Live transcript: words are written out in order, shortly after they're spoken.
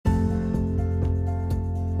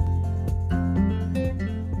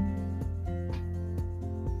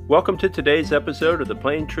Welcome to today's episode of the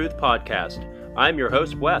Plain Truth Podcast. I'm your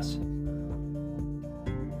host, Wes.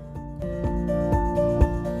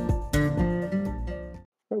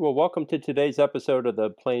 Well, welcome to today's episode of the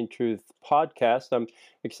Plain Truth Podcast. I'm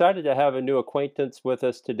excited to have a new acquaintance with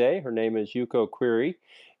us today. Her name is Yuko Query,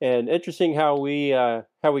 and interesting how we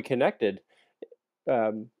connected.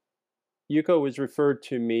 Yuko was referred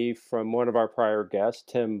to me from one of our prior guests,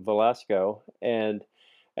 Tim Velasco, and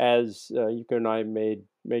as Yuko and I made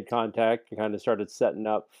contact and kind of started setting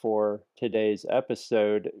up for today's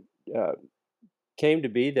episode, came to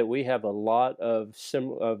be that we have a lot of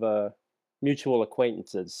mutual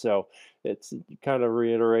acquaintances. So it kind of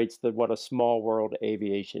reiterates what a small world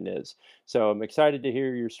aviation is. So I'm excited to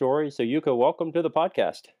hear your story. So Yuko, welcome to the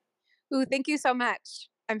podcast. Ooh, thank you so much.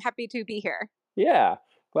 I'm happy to be here. Yeah,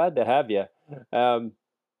 glad to have you.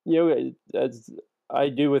 As I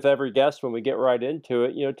do with every guest when we get right into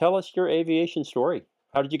it, tell us your aviation story.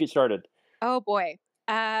 How did you get started? Oh boy.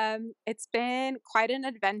 It's been quite an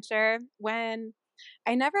adventure. When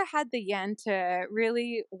I never had the yen to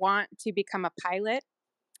really want to become a pilot,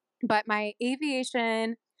 but my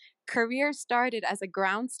aviation career started as a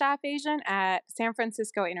ground staff agent at San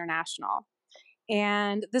Francisco International.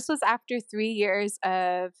 And this was after 3 years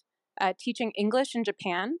of teaching English in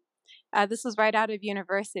Japan. This was right out of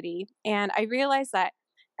university. And I realized that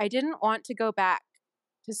I didn't want to go back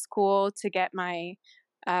to school to get my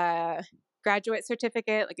graduate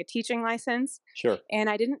certificate, like a teaching license. Sure. And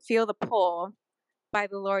I didn't feel the pull by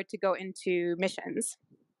the Lord to go into missions.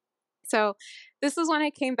 So this was when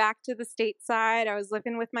I came back to the stateside. I was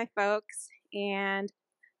living with my folks, and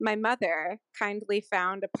my mother kindly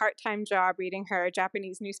found a part-time job reading her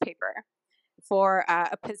Japanese newspaper for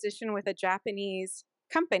a position with a Japanese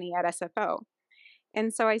company at SFO.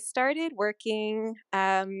 And so I started working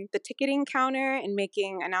the ticketing counter and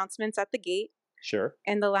making announcements at the gate. Sure.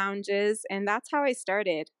 And the lounges. And that's how I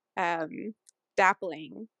started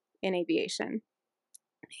dabbling in aviation.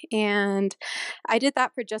 And I did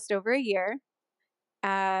that for just over a year.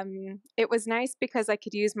 It was nice because I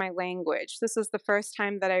could use my language. This was the first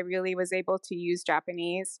time that I really was able to use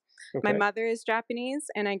Japanese. Okay. My mother is Japanese,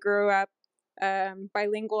 and I grew up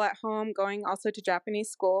bilingual at home, going also to Japanese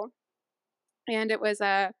school. And it was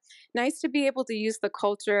nice to be able to use the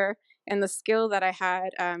culture and the skill that I had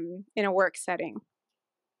in a work setting.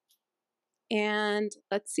 And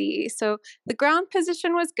let's see. So the ground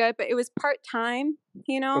position was good, but it was part-time,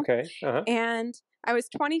 Okay. Uh-huh. And I was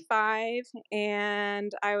 25,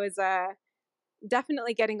 and I was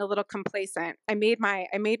definitely getting a little complacent. I made my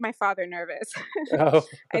father nervous. Oh.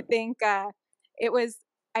 I think I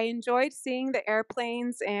enjoyed seeing the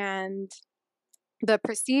airplanes and the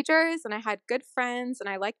procedures, and I had good friends, and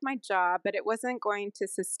I liked my job, but it wasn't going to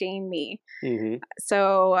sustain me. Mm-hmm.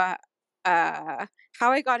 So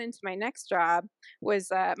how I got into my next job was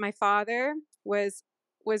my father was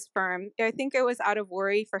firm. I think it was out of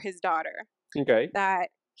worry for his daughter. Okay. That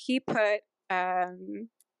he put an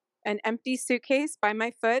empty suitcase by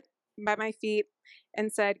my feet,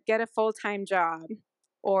 and said, "Get a full-time job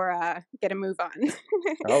or get a move on."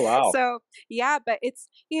 Oh, wow. So yeah, but it's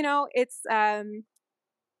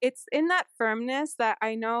it's in that firmness that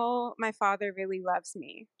I know my father really loves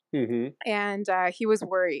me. Mm-hmm. And he was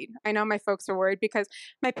worried. I know my folks were worried because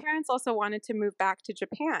my parents also wanted to move back to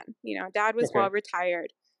Japan. Dad was Okay. well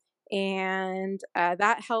retired, and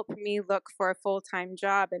that helped me look for a full-time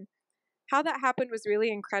job. And how that happened was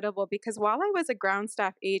really incredible because while I was a ground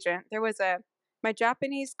staff agent, there was my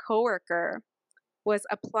Japanese coworker was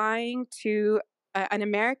applying to an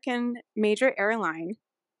American major airline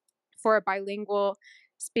for a bilingual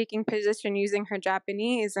speaking position using her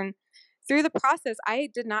Japanese. And through the process, I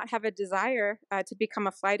did not have a desire to become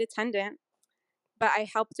a flight attendant, but I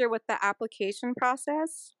helped her with the application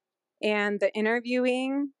process and the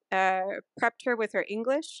interviewing, prepped her with her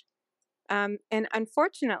English. And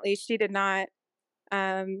unfortunately, she did not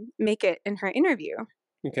make it in her interview.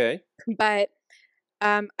 Okay. But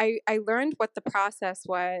I learned what the process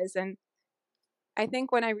was. And I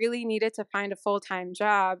think when I really needed to find a full-time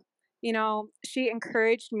job, she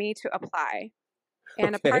encouraged me to apply.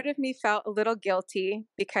 And Okay. a part of me felt a little guilty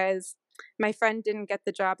because my friend didn't get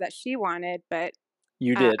the job that she wanted, but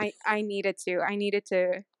You did. I needed to. I needed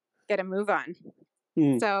to get a move on.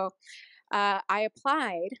 Mm. So I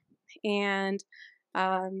applied, and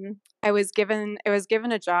I was given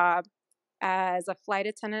a job as a flight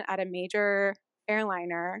attendant at a major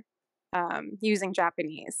airliner using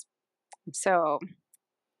Japanese. So,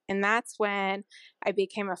 and that's when I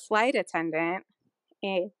became a flight attendant.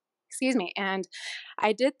 Excuse me. And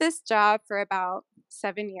I did this job for about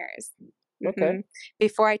 7 years. Okay.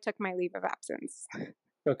 Before I took my leave of absence.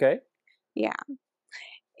 Okay. Yeah.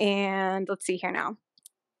 And let's see here now.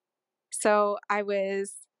 So I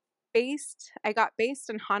got based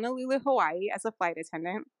in Honolulu, Hawaii as a flight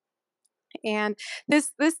attendant. And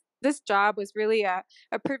this job was really a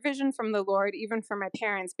provision from the Lord, even for my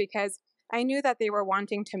parents, because I knew that they were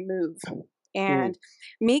wanting to move. Mm. And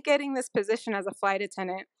me getting this position as a flight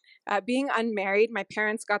attendant, being unmarried, my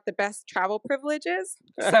parents got the best travel privileges.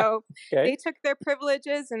 So Okay. they took their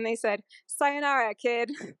privileges and they said, "Sayonara,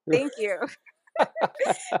 kid. Thank you."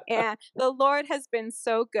 And the Lord has been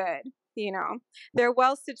so good. You know, they're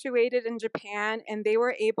well situated in Japan, and they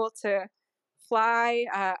were able to fly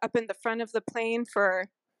up in the front of the plane for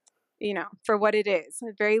for what it is,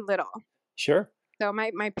 very little. Sure. So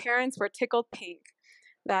my parents were tickled pink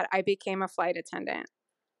that I became a flight attendant,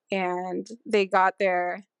 and they got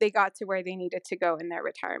to where they needed to go in their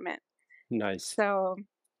retirement. Nice. So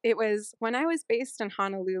it was when I was based in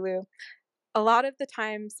Honolulu. A lot of the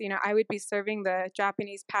times, I would be serving the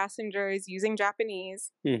Japanese passengers using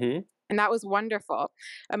Japanese, Mhm. and that was wonderful.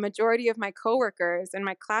 A majority of my coworkers and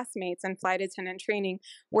my classmates in flight attendant training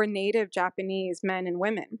were native Japanese men and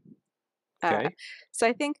women. Uh, Okay. so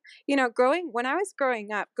I think, growing when I was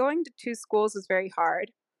growing up, going to two schools was very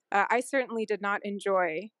hard. I certainly did not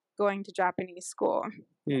enjoy going to Japanese school.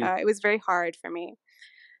 Mm. It was very hard for me.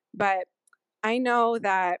 But I know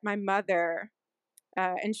that my mother,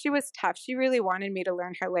 and she was tough. She really wanted me to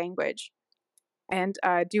learn her language and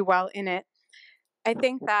do well in it. I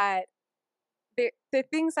think that the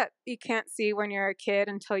things that you can't see when you're a kid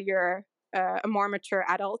until you're a more mature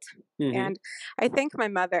adult. Mhm. And I thank my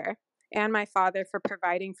mother and my father for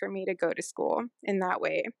providing for me to go to school in that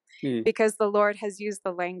way, Mm. because the Lord has used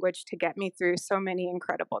the language to get me through so many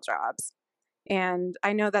incredible jobs. And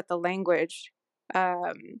I know that the language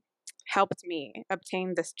um, helped me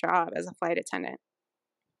obtain this job as a flight attendant.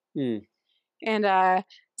 Mm. And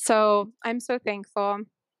so I'm so thankful.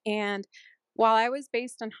 And while I was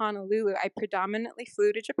based in Honolulu, I predominantly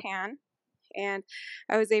flew to Japan, and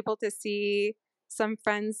I was able to see some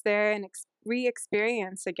friends there and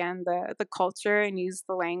re-experience again the culture and use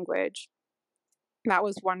the language. That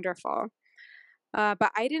was wonderful.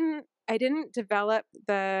 But I didn't develop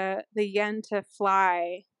the yen to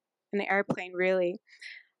fly in the airplane really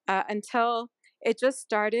until it just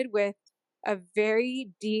started with a very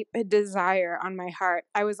deep desire on my heart.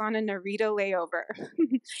 I was on a Narita layover,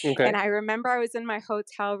 and Okay. I remember I was in my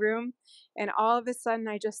hotel room, and all of a sudden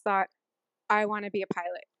I just thought, I want to be a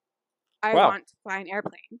pilot. I Wow. want to fly an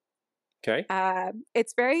airplane. Okay.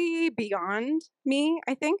 It's very beyond me,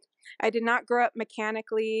 I think. I did not grow up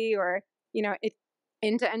mechanically or,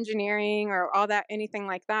 into engineering or all that, anything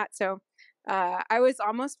like that. So I was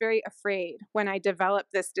almost very afraid when I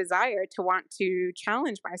developed this desire to want to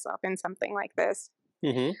challenge myself in something like this.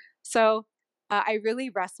 Mhm. So I really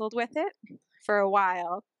wrestled with it for a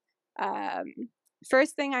while. Um,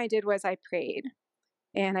 First thing I did was I prayed.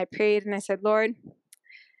 And I prayed and I said, Lord,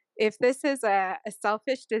 if this is a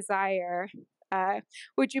selfish desire,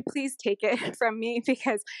 would you please take it from me?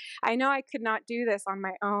 Because I know I could not do this on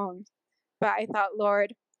my own. But I thought,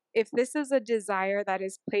 Lord, if this is a desire that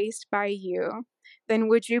is placed by you, then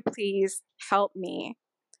would you please help me?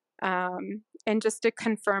 And just to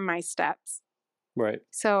confirm my steps. Right.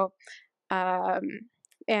 So, um,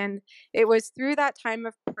 and it was through that time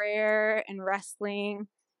of prayer and wrestling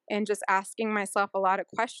and just asking myself a lot of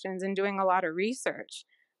questions and doing a lot of research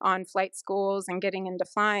on flight schools and getting into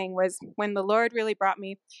flying was when the Lord really brought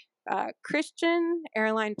me Christian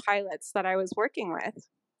airline pilots that I was working with.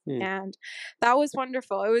 Mm. And that was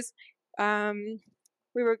wonderful. It was,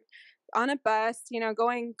 we were on a bus,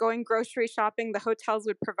 going grocery shopping. The hotels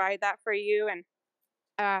would provide that for you. And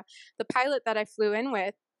the pilot that I flew in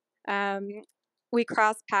with, um, we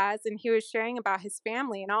crossed paths, and he was sharing about his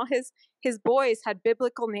family, and all his boys had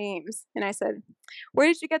biblical names. And I said, "Where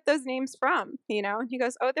did you get those names from?" And he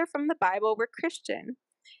goes, "Oh, they're from the Bible. We're Christian."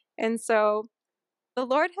 And so the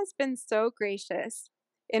Lord has been so gracious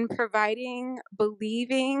in providing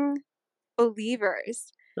believing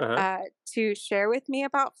believers Uh-huh. uh, to share with me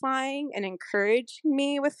about flying and encourage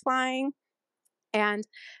me with flying. And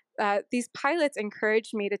these pilots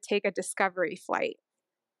encouraged me to take a discovery flight.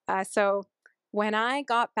 So when I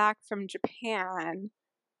got back from Japan,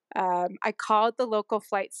 I called the local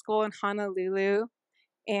flight school in Honolulu,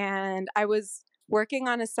 and I was working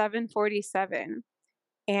on a 747.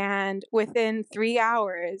 And within 3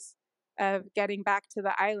 hours of getting back to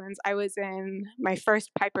the islands, I was in my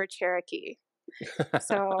first Piper Cherokee.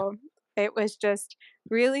 So it was just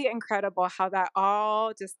really incredible how that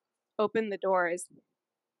all just opened the doors.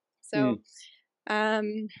 So Mm.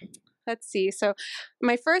 um, let's see. So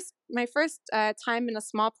my first time in a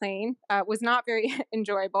small plane was not very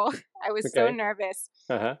enjoyable. I was so Okay. nervous.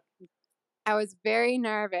 Uh-huh. I was very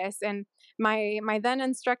nervous, and my then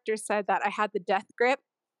instructor said that I had the death grip,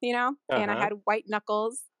 and I Uh-huh. had white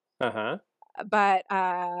knuckles. Uh-huh. But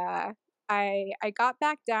I got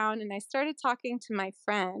back down and I started talking to my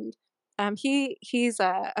friend. He's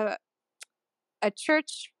a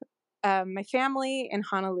church. My family in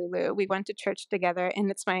Honolulu, we went to church together, and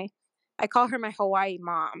it's my I call her my Hawaii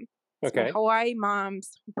mom. It's my Okay. Hawaii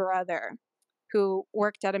mom's brother who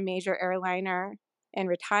worked at a major airliner and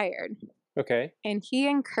retired. Okay. And he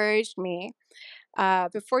encouraged me,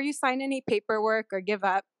 before you sign any paperwork or give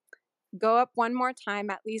up, go up one more time,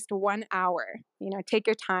 at least 1 hour, take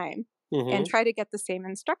your time and Mhm. try to get the same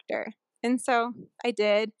instructor. And so I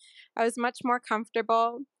did. I was much more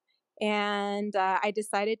comfortable, and I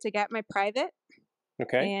decided to get my private.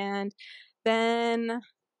 Okay. And then,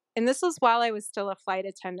 and this was while I was still a flight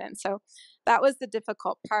attendant. So that was the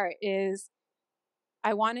difficult part is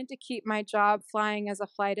I wanted to keep my job flying as a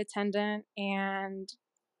flight attendant and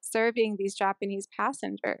serving these Japanese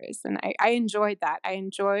passengers. And I enjoyed that. I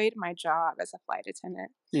enjoyed my job as a flight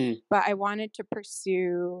attendant, Mm. but I wanted to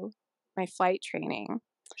pursue my flight training.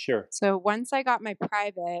 Sure. So once I got my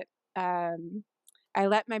private, um, I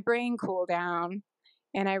let my brain cool down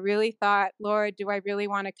and I really thought, Lord, do I really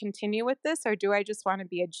want to continue with this or do I just want to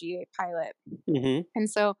be a GA pilot? Mhm. And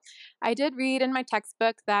so I did read in my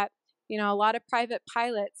textbook that, a lot of private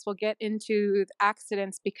pilots will get into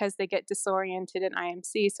accidents because they get disoriented in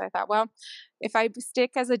IMC. So I thought, well, if I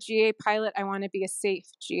stick as a GA pilot, I want to be a safe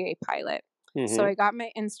GA pilot. So Mhm. I got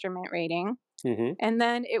my instrument rating. Mhm. And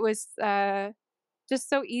then it was just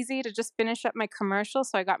so easy to just finish up my commercial.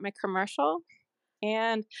 So I got my commercial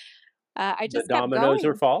and I The just kept dominoes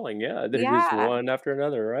are going. falling, yeah, they're just Yeah. one after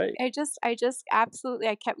another, right? I just absolutely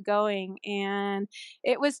I kept going, and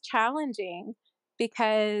it was challenging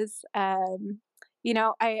because, I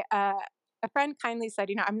a friend kindly said,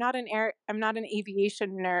 I'm not an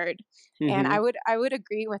aviation nerd, and I Mhm. would I would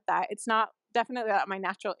agree with that. It's not definitely not my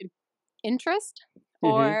natural interest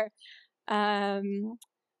Mhm. or, um,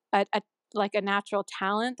 a like a natural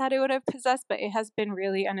talent that it would have possessed, but it has been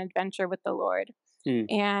really an adventure with the Lord. Mm.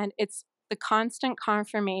 And it's the constant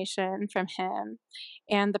confirmation from Him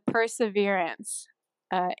and the perseverance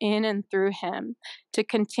in and through Him to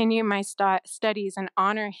continue my studies and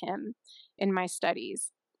honor Him in my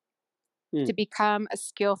studies to Mm. become a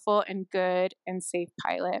skillful and good and safe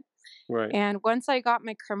pilot. Right. And once I got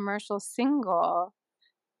my commercial single,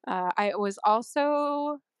 I was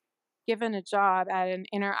also given a job at an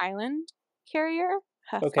inner island carrier,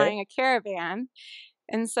 Okay. flying a caravan.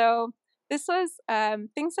 And so this was,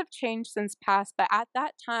 things have changed since past, but at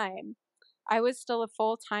that time, I was still a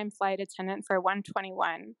full time flight attendant for a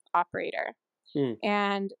 121 operator. Mm.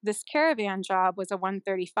 And this caravan job was a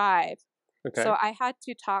 135. So Okay. I had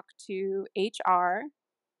to talk to HR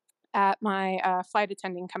at my flight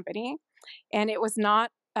attending company. And it was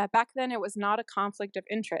not, back then, it was not a conflict of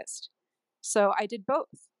interest. So I did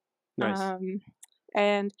both. Nice. Um,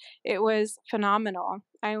 and it was phenomenal.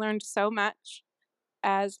 I learned so much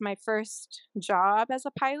as my first job as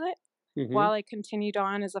a pilot Mhm. while I continued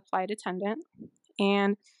on as a flight attendant.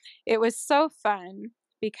 And it was so fun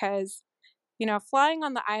because, flying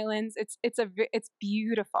on the islands, it's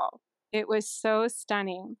beautiful. It was so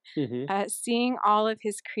stunning, Mhm. seeing all of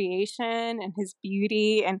his creation and his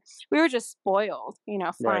beauty, and we were just spoiled,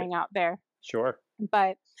 Right. flying out there. Sure.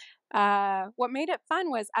 But what made it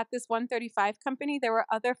fun was at this 135 company, there were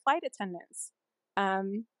other flight attendants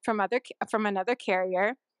from another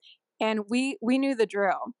carrier, and we knew the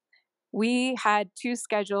drill. We had 2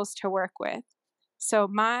 schedules to work with. So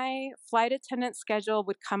my flight attendant schedule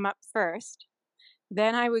would come up first,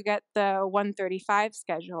 then I would get the 135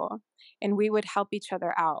 schedule, and we would help each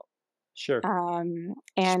other out, Sure. and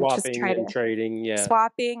just Swapping try and to trading, yeah.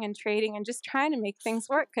 swapping and trading and just trying to make things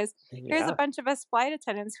work. Because here's a Yeah. bunch of us flight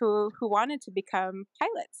attendants who wanted to become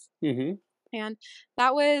pilots, Mhm. and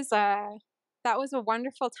that was, uh, that was a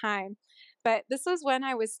wonderful time, but this was when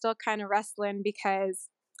I was still kinda wrestling because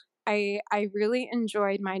I really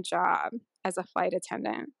enjoyed my job as a flight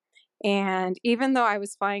attendant, and even though I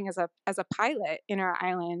was flying as a pilot in our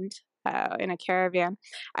island, in a caravan,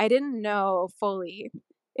 I didn't know fully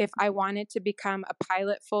if I wanted to become a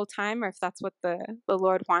pilot full time or if that's what the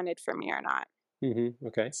Lord wanted for me or not. Mhm.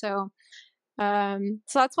 Okay. So,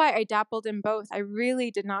 so that's why I dabbled in both. I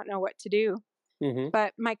really did not know what to do, Mhm.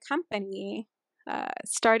 but my company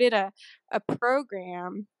started a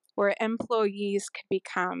program where employees could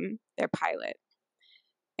become their pilot.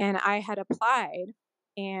 And I had applied,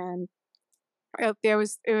 and There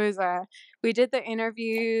was it was, we did the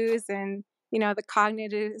interviews and, the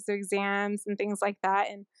cognitive exams and things like that,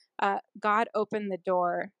 and, God opened the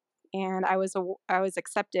door, and I was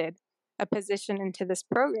accepted a position into this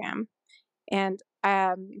program, and,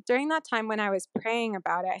 during that time when I was praying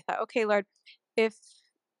about it, I thought, "Okay, Lord, if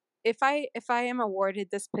if I am awarded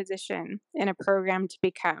this position in a program to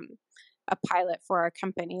become a pilot for our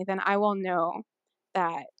company, then I will know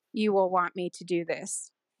that you will want me to do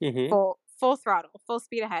this Mhm. full throttle, full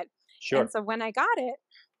speed ahead." And Sure. so when I got it,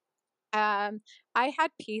 I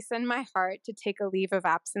had peace in my heart to take a leave of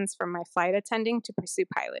absence from my flight attending to pursue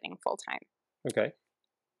piloting full time. Okay.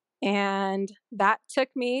 And that took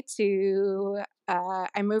me to,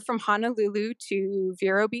 I moved from Honolulu to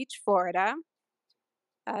Vero Beach, Florida.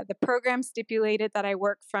 The program stipulated that I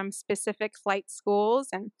work from specific flight schools,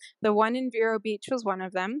 and the one in Vero Beach was one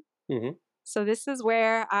of them. Mhm. So this is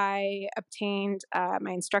where I obtained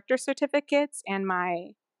my instructor certificates and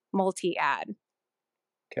my multi-ad.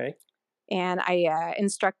 Okay. And I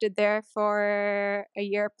instructed there for a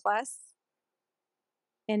year plus,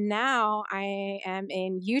 and now I am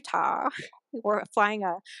in Utah. We're flying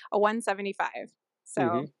a 175. So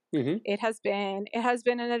Mhm. Mhm. it has been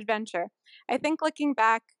an adventure. I think looking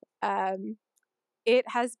back, um, it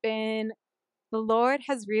has been the Lord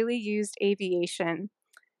has really used aviation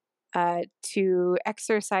to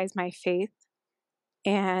exercise my faith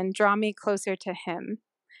and draw me closer to Him.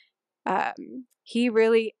 He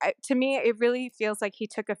really, to me, it really feels like he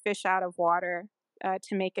took a fish out of water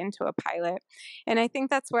to make into a pilot, and I think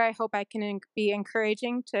that's where I hope I can be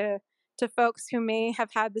encouraging to folks who may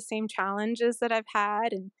have had the same challenges that I've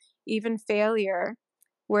had, and even failure,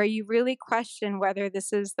 where you really question whether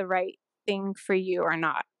this is the right thing for you or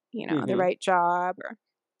not. The Mhm. right job or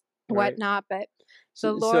Right. whatnot. But the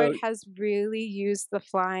So, Lord so has really used the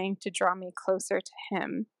flying to draw me closer to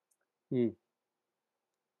Him. mm,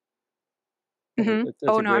 that's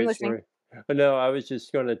Oh a no, I'm great listening. story. No, I was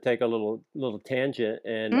just going to take a little tangent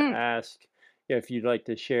and Mm. ask if you'd like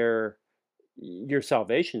to share your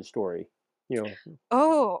salvation story. You know.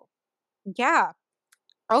 Oh, yeah.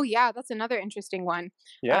 Oh, yeah, that's another interesting one.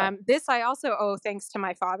 Yeah. This I also owe thanks to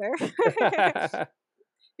my father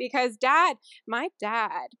because my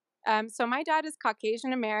dad, so my dad is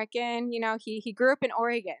Caucasian American. He grew up in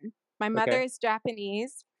Oregon. My mother Okay. is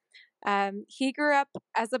Japanese. He grew up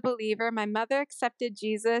as a believer. My mother accepted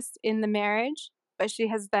Jesus in the marriage, but she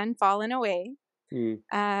has then fallen away. Mm.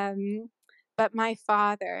 Um, but my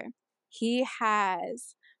father, he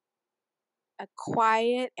has a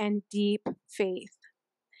quiet and deep faith.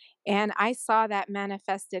 And I saw that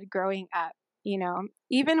manifested growing up.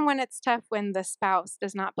 Even when it's tough, when the spouse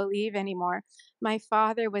does not believe anymore, my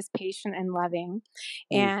father was patient and loving.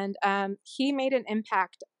 Mm. And he made an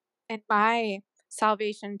impact in my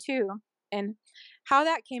salvation too. And how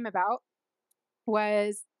that came about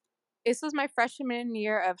was this was my freshman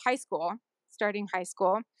year of high school, starting high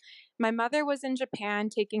school. My mother was in Japan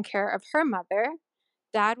taking care of her mother.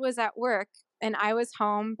 Dad was at work, and I was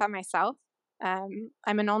home by myself. I'm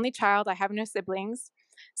an only child, I have no siblings.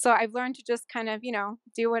 So I've learned to just kind of,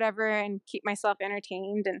 do whatever and keep myself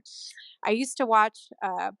entertained. And I used to watch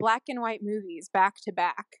black and white movies back to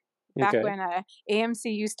back Okay. when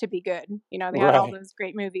AMC used to be good. They had all Right. those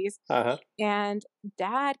great movies. Uh-huh. And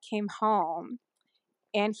dad came home,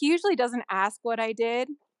 and he usually doesn't ask what I did.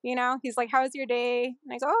 He's like, "How was your day?"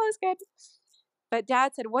 And I go, "Oh, it's good." But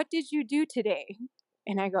dad said, "What did you do today?"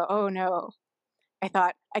 And I go, "Oh no." I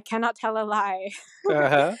thought, I cannot tell a lie.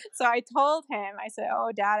 Uh-huh. So I told him, I said,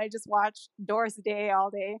 "Oh, dad, I just watched Doris Day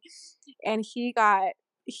all day." And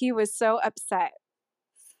he was so upset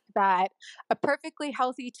that a perfectly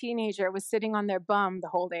healthy teenager was sitting on their bum the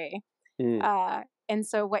whole day. Mm. And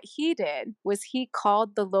so what he did was he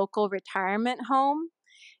called the local retirement home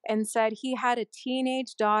and said he had a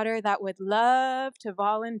teenage daughter that would love to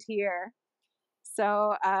volunteer.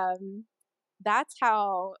 So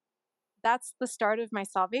that's the start of my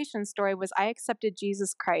salvation story. Was I accepted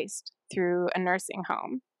Jesus Christ through a nursing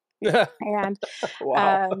home. And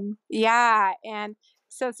Wow. yeah, and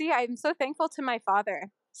so see, I'm so thankful to my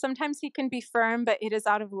father. Sometimes he can be firm, but it is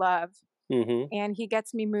out of love, Mhm. and he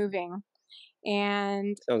gets me moving.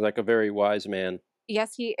 And Sounds like a very wise man.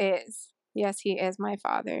 yes, he is. Yes, he is my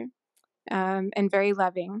father, and very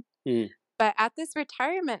loving. Mm. But at this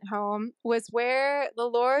retirement home was where the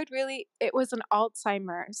Lord really, it was an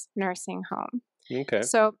Alzheimer's nursing home. Okay.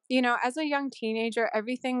 So, as a young teenager,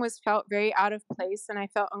 everything was felt very out of place and I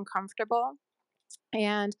felt uncomfortable.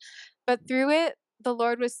 And, but through it, the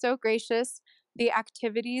Lord was so gracious. The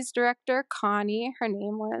activities director, Connie, her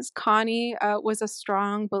name was Connie, was a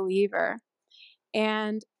strong believer.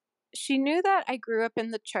 And she knew that I grew up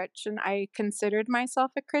in the church and I considered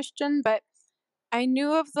myself a Christian, but I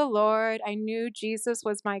knew of the Lord. I knew Jesus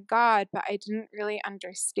was my God, but I didn't really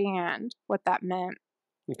understand what that meant.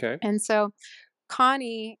 Okay. And so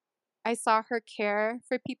Connie, I saw her care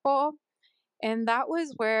for people, and that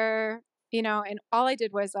was where, and all I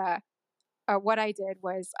did was, what I did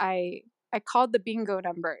was I called the bingo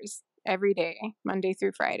numbers every day, Monday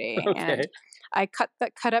through Friday, and Okay. I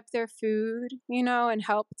cut up their food, and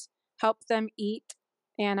helped them eat,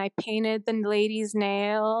 and I painted the ladies'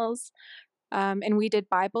 nails, and we did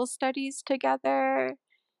Bible studies together,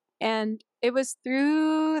 and it was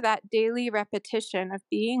through that daily repetition of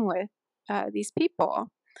being with, these people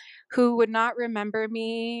who would not remember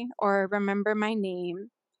me or remember my name,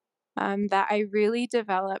 that I really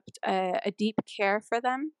developed a deep care for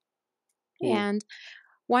them. Mm, And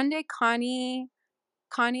one day, Connie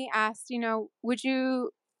asked, would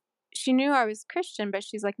you? She knew I was Christian, but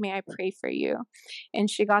she's like, "May I pray for you?" And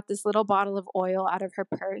she got this little bottle of oil out of her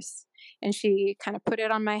purse, and she kind of put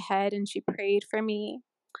it on my head, and she prayed for me.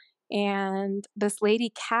 And this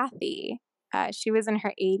lady, Kathy, she was in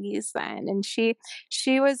her 80s then, and she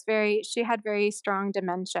had very strong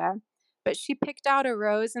dementia, but she picked out a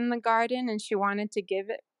rose in the garden and she wanted to give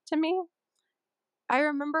it to me. I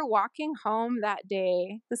remember walking home that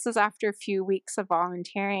day. This was after a few weeks of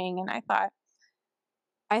volunteering, and I thought,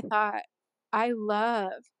 I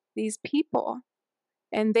love these people,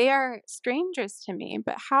 and they are strangers to me,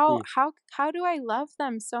 but mm, how do I love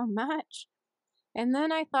them so much? And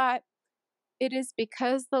then I thought, it is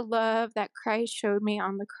because the love that Christ showed me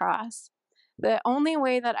on the cross. The only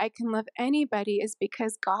way that I can love anybody is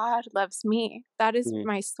because God loves me. That is mm,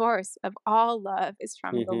 my source of all love is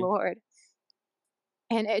from the mhm. Lord.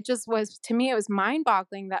 And it just was, to me, it was mind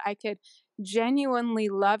boggling that I could genuinely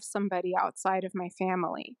love somebody outside of my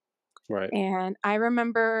family. Right. And I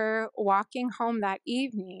remember walking home that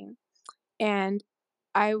evening and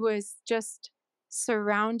I was just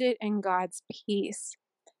surrounded in God's peace.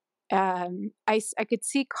 I could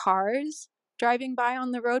see cars driving by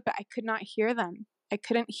on the road, but I could not hear them. I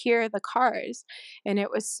couldn't hear the cars, and it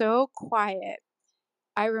was so quiet.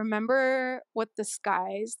 I remember what the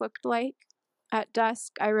skies looked like at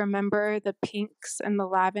dusk. I remember the pinks and the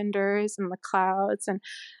lavenders and the clouds, and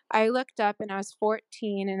I looked up and I was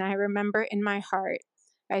 14, and I remember in my heart,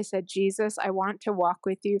 I said, "Jesus, I want to walk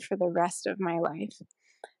with you for the rest of my life."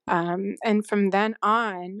 And from then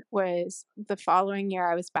on was the following year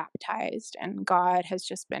I was baptized, and God has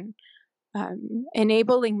just been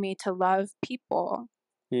enabling me to love people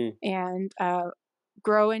Mm, and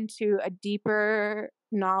grow into a deeper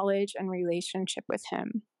knowledge and relationship with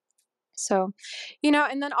Him. So,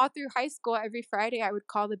 and then all through high school, every Friday I would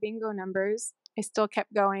call the bingo numbers. I still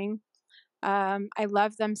kept going. I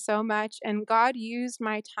love them so much, and God used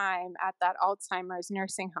my time at that Alzheimer's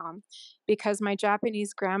nursing home because my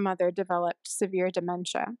Japanese grandmother developed severe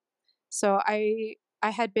dementia. So I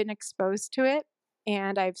had been exposed to it,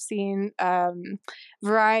 and I've seen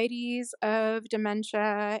varieties of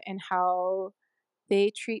dementia and how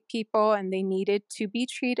they treat people, and they needed to be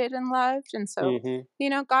treated and loved. And so, mhm.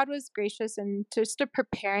 God was gracious and just to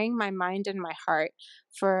preparing my mind and my heart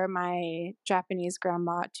for my Japanese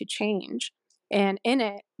grandma to change. And in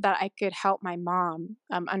it, that I could help my mom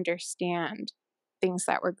understand things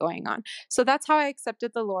that were going on. So that's how I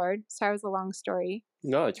accepted the Lord. Sorry, it was a long story,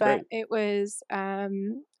 No, it's but great. it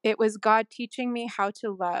was God teaching me how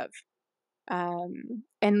to love,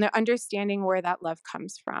 and the understanding where that love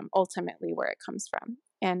comes from, ultimately where it comes from,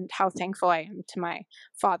 and how thankful I am to my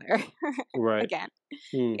father Right. again.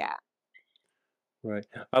 Mm, Yeah. right.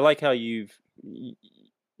 I like how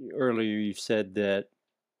earlier you said that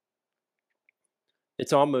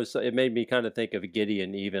it's almost it made me kind of think of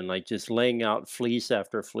Gideon even like just laying out fleece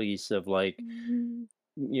after fleece of like, Mhm.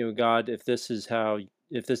 God, if this is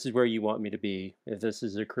where you want me to be, if this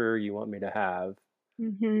is a career you want me to have,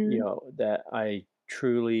 Mhm. that I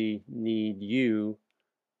truly need you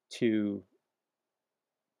to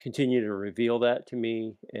continue to reveal that to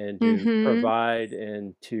me and to Mhm. provide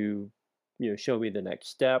and to show me the next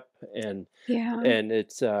step. and Yeah. and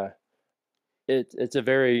it's a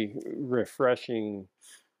very refreshing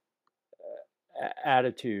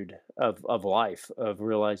attitude of life, of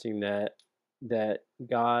realizing that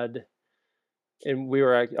God, and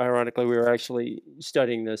ironically we were actually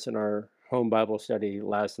studying this in our home Bible study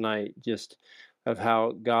last night, just of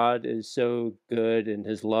how God is so good and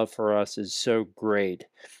his love for us is so great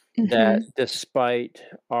that Mhm. despite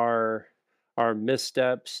our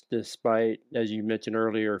missteps, despite, as you mentioned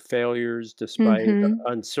earlier, failures, despite Mhm.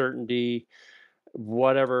 uncertainty,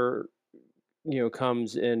 whatever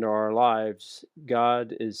comes into our lives,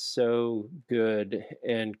 God is so good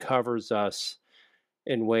and covers us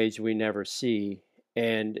in ways we never see,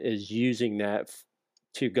 and is using that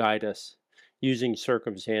to guide us, using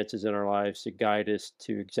circumstances in our lives to guide us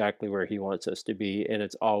to exactly where He wants us to be, and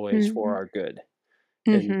it's always for Mhm. our good.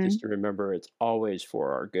 And just Mhm. to remember, it's always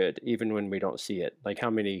for our good, even when we don't see it. Like how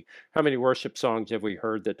many worship songs have we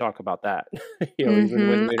heard that talk about that? Even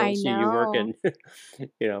when Mhm. we don't I see you know. working,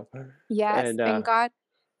 you know. Yes, And and God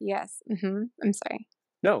yes. Mhm. I'm sorry.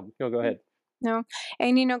 no, no, go ahead. No,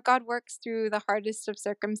 and, God works through the hardest of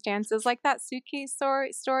circumstances, like that suitcase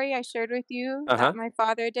story I shared with you Uh that huh. my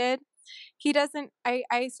father did. He doesn't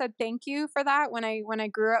I said, "Thank you for that," when I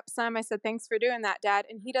grew up some, I said, "Thanks for doing that, dad,"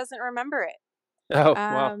 and he doesn't remember it. Oh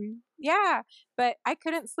wow. Yeah, but I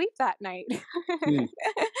couldn't sleep that night. Hmm.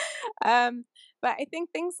 Um, but I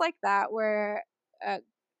think things like that where, uh,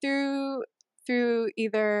 through through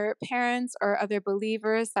either parents or other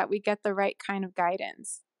believers that we get the right kind of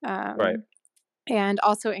guidance, Right. and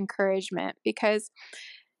also encouragement because,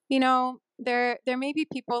 there may be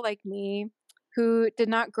people like me who did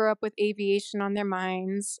not grow up with aviation on their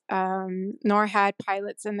minds, nor had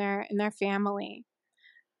pilots in their family.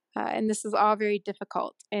 And this is all very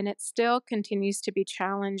difficult, and it still continues to be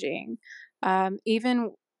challenging.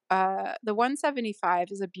 Even the 175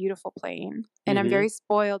 is a beautiful plane, and I'm Mm-hmm. very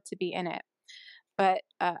spoiled to be in it. But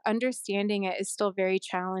understanding it is still very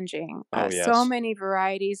challenging. Oh So yes. many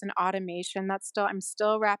varieties and automation. I'm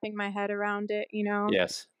still wrapping my head around it.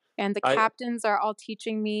 Yes. And the I. captains are all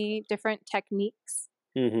teaching me different techniques.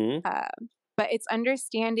 Mm-hmm. Uh, but it's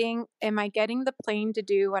understanding, am I getting the plane to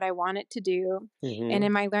do what I want it to do? And Mm-hmm.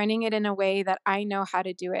 am I learning it in a way that I know how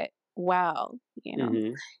to do it well?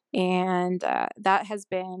 Mm-hmm. And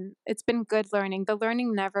it's been good learning. The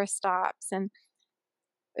learning never stops. And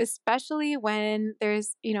especially when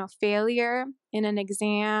there's, failure in an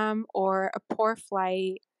exam or a poor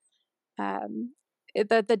flight, um,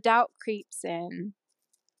 the doubt creeps in,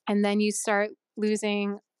 and then you start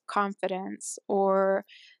losing confidence or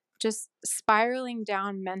just spiraling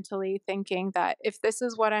down mentally thinking that if this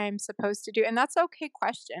is what I'm supposed to do, and that's okay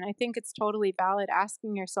question. I think it's totally valid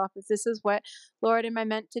asking yourself if this is what, Lord, am I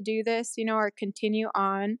meant to do this, or continue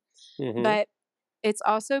on. Mm-hmm. But it's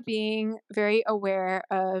also being very aware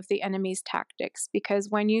of the enemy's tactics because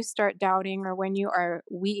when you start doubting or when you are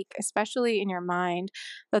weak, especially in your mind,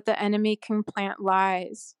 that the enemy can plant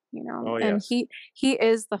lies, Oh and yes. he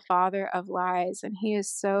is the father of lies and he is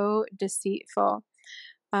so deceitful.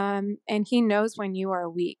 And he knows when you are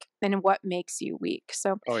weak and what makes you weak.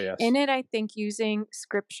 So, Oh yes. in it, I think using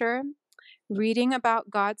scripture, reading about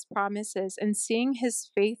God's promises, and seeing his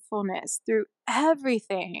faithfulness through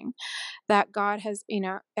everything that God has,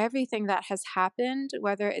 everything that has happened,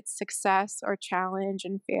 whether it's success or challenge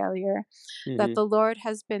and failure, that Mm-hmm. the Lord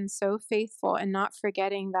has been so faithful and not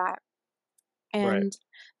forgetting that. Right. And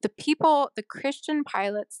the Christian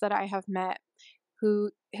pilots that I have met,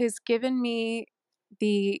 who has given me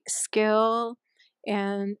the skill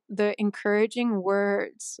and the encouraging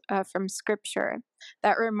words from scripture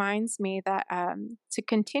that reminds me that to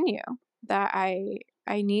continue, that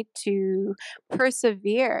I need to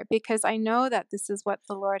persevere because I know that this is what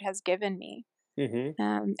the Lord has given me, Mm-hmm.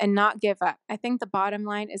 and not give up. I think the bottom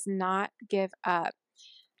line is not give up.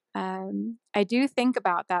 I do think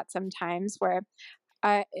about that sometimes where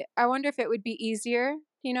I wonder if it would be easier,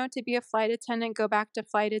 to be a flight attendant, go back to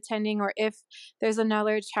flight attending, or if there's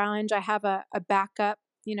another challenge, I have a backup,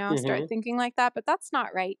 start Mm-hmm. thinking like that, but that's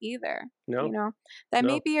not right either, you No. know? That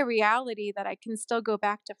may No. be a reality that I can still go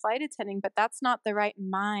back to flight attending, but that's not the right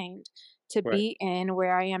mind to Right. be in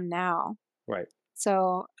where I am now. Right.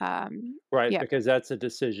 So, Right. yeah, Because that's a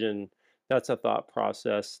decision. That's a thought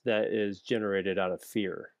process that is generated out of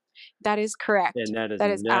fear, that is correct. and that is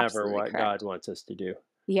That is never absolutely what God correct. wants us to do.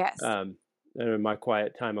 Yes. Um, and in my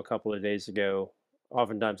quiet time a couple of days ago,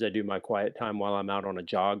 oftentimes I do my quiet time while I'm out on a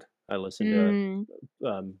jog. I listen to Mm,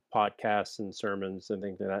 podcasts and sermons and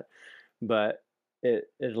things like that. But it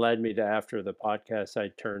led me to after the podcast, I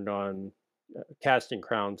turned on Casting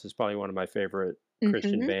Crowns is probably one of my favorite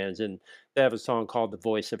Christian mhm. bands, and they have a song called "The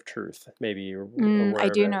Voice of Truth." Maybe you're I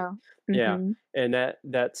aware of do it. know. Yeah, Mhm. and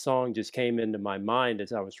that song just came into my mind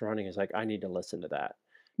as I was running. It's like I need to listen to that,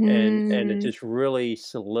 and it Mm, just really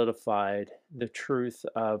solidified the truth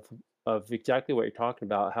of exactly what you're talking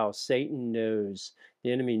about. How Satan knows,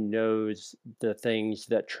 the enemy knows the things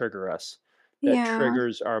that trigger us, that yeah.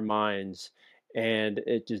 triggers our minds, and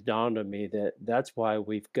it just dawned on me that that's why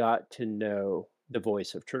we've got to know the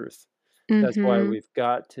voice of truth. That's why Mhm. we've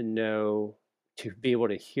got to know, to be able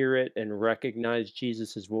to hear it and recognize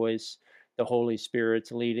Jesus's voice. the Holy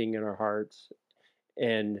Spirit's leading in our hearts,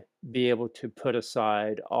 and be able to put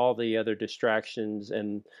aside all the other distractions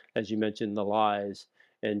and, as you mentioned, the lies,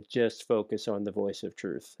 and just focus on the voice of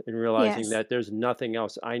truth, and realizing Yes. that there's nothing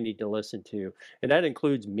else I need to listen to. And that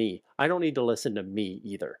includes me. I don't need to listen to me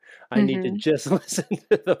either. I need to Mhm. just listen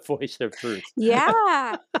to the voice of truth.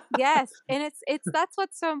 Yeah. Yes, and it's that's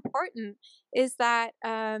what's so important is that,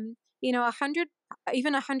 100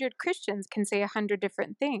 even 100 Christians can say 100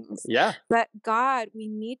 different things, Yeah. but God, we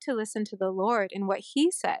need to listen to the Lord and what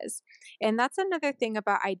He says, and that's another thing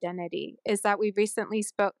about identity, is that we recently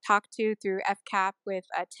spoke talked to through FCAP with,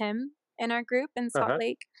 Tim in our group in Salt Uh-huh.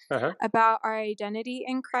 Lake Uh-huh. about our identity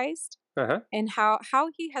in Christ. Uh-huh. And how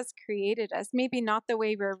he has created us, maybe not the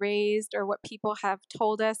way we're raised or what people have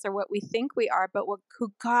told us or what we think we are, but what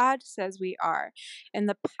who God says we are, and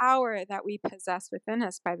the power that we possess within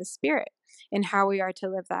us by the Spirit, and how we are to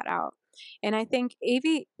live that out. And I think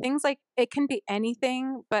things like it can be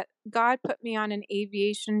anything, but God put me on an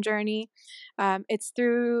aviation journey. It's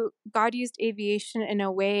through God used aviation in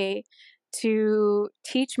a way to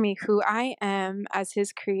teach me who I am as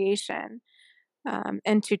His creation,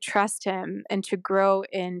 and to trust him and to grow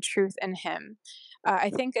in truth in him. I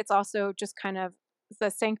think it's also just kind of the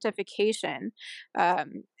sanctification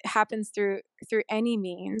happens through any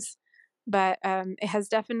means, but it has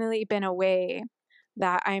definitely been a way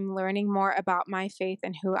that I'm learning more about my faith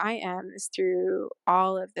and who I am is through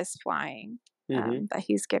all of this flying Mhm. that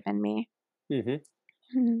he's given me. Mhm.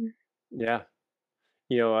 Mhm. Yeah.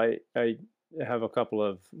 I have a couple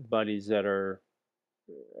of buddies that are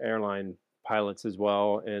airline pilots as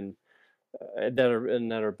well, and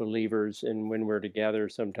that are believers. And when we're together,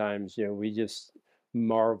 sometimes we just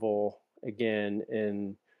marvel again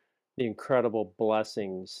in the incredible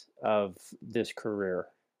blessings of this career,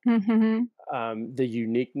 Mhm. the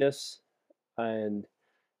uniqueness, and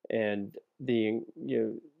the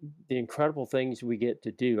incredible things we get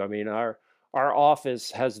to do. I mean, our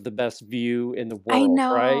office has the best view in the I world,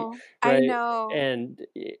 right? know. I Right. know.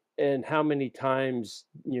 And how many times,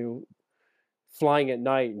 flying at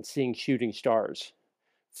night and seeing shooting stars.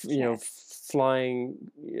 Yes.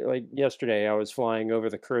 Flying, like yesterday, I was flying over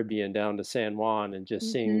the Caribbean down to San Juan and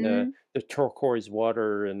just seeing Mhm. the turquoise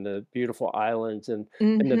water and the beautiful islands, and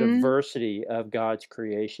the Mhm. diversity of God's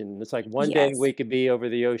creation. It's like one day Yes. we could be over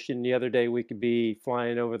the ocean, the other day we could be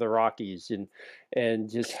flying over the Rockies, and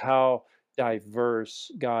just how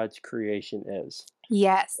diverse God's creation is,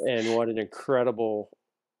 Yes. and what an incredible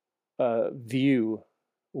view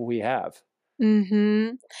we have.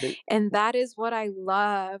 Mhm. The, And that is what I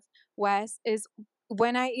love, Wes, is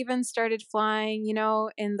when I even started flying, in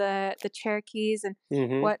the Cherokees and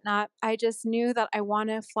hmm whatnot, I just knew that I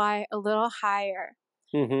wanna fly a little higher.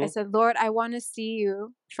 I hmm said, "Lord, I wanna see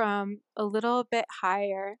you from a little bit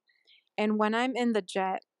higher." And when I'm in the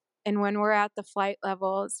jet and when we're at the flight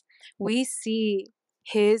levels, we see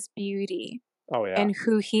His beauty Oh yeah. and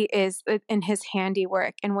who he is in his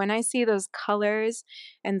handiwork. And when I see those colors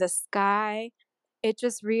and the sky, it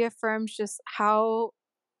just reaffirms just how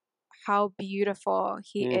beautiful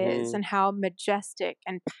he is hmm and how majestic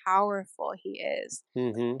and powerful he is.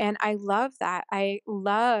 hmm And I love that. I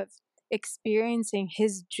love experiencing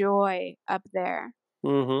his joy up there.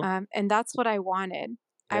 Mhm. And that's what I wanted.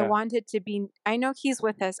 I Yeah. wanted to be I know he's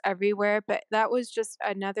with us everywhere, but that was just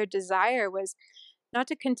another desire was not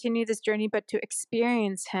to continue this journey, but to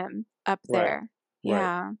experience him up Right. there.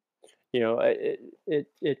 Right. Yeah.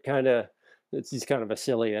 It kinda, it's just kind of a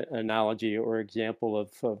silly analogy or example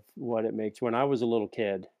of what it makes. When I was a little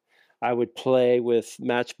kid, I would play with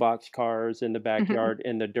matchbox cars in the Mhm. backyard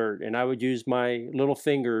in the dirt, and I would use my little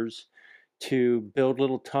fingers to build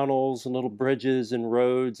little tunnels and little bridges and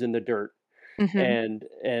roads in the dirt, Mhm.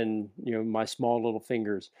 and my small little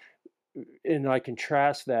fingers. And I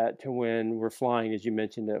contrast that to when we're flying, as you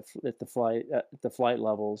mentioned, at the flight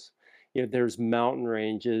levels. There's mountain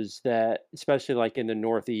ranges that, especially like in the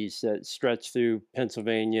Northeast, that stretch through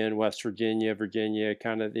Pennsylvania and West Virginia, Virginia,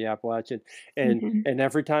 kind of the Appalachian. And Mhm. and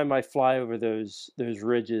every time I fly over those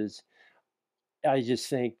ridges, I just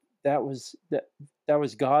think that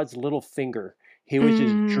was God's little finger. He was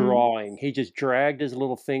just Mm. drawing. He just dragged his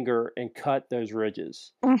little finger and cut those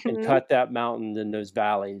ridges and Mhm. cut that mountain and those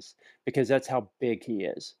valleys, because that's how big he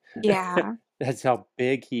is. Yeah. That's how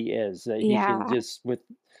big he is, that he can Yeah. just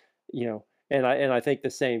and I think the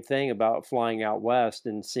same thing about flying out west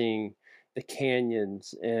and seeing the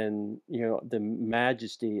canyons and the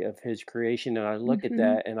majesty of his creation. And I look at Mhm.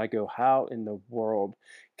 that and I go, how in the world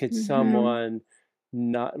could Mhm. someone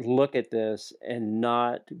not look at this and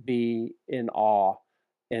not be in awe,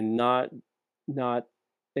 and not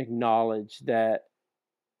acknowledge that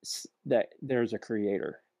that there's a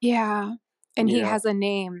creator, Yeah. And you he know, has a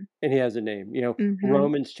name. and he has a name. Mhm.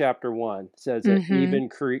 Romans chapter 1 says that Mhm. even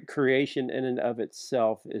creation in and of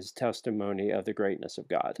itself is testimony of the greatness of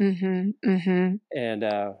God. Mhm. Mhm. And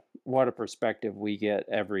what a perspective we get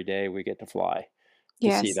every day. We get to fly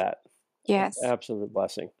to see Yes. that. Yes. Absolute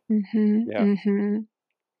blessing. Mhm. Yeah. Mhm.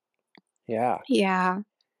 Yeah. Yeah.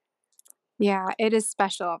 Yeah, it is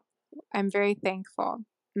special. I'm very thankful,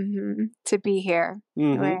 to be here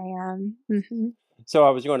where Hmm. I am. Mhm. So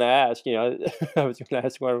I was going to ask, I was going to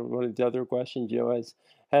ask one of the other questions,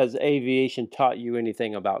 has aviation taught you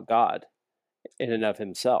anything about God in and of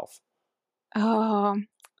himself? Oh,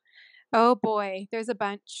 oh boy, there's a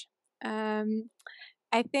bunch. Um,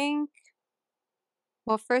 I think,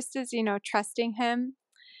 well, first is, trusting him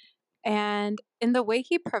and in the way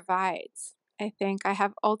he provides. I think I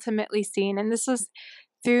have ultimately seen, and this was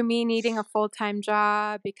through me needing a full-time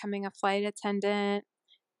job, becoming a flight attendant,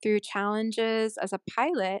 through challenges as a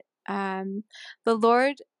pilot. The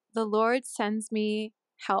Lord, the Lord sends me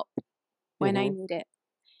help when I Hmm. need it.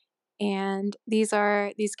 And these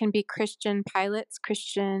can be Christian pilots,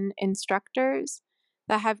 Christian instructors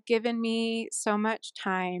that have given me so much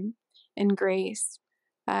time and grace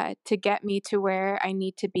to get me to where I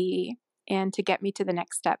need to be and to get me to the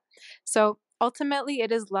next step. So ultimately,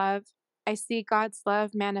 it is love. I see God's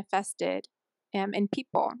love manifested in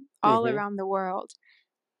people all Hmm. around the world,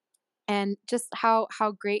 and just how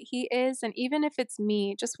great He is. And even if it's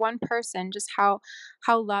me, just one person, just how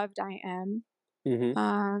loved I am, Hmm.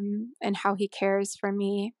 and how he cares for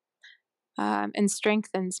me, and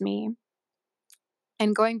strengthens me.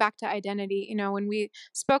 And going back to identity, when we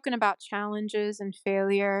spoken about challenges and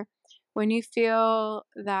failure, when you feel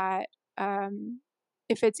that,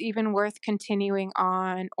 if it's even worth continuing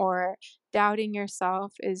on or doubting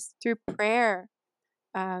yourself, is through prayer.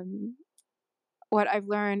 Um, what I've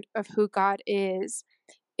learned of who God is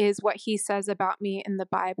what He says about me in the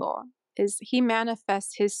Bible. Is He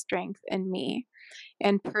manifests His strength in me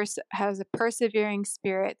and has a persevering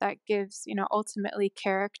spirit that gives, ultimately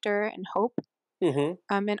character and hope. Hmm.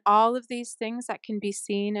 And all of these things that can be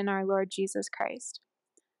seen in our Lord Jesus Christ.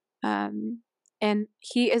 Um, and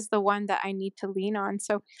He is the one that I need to lean on.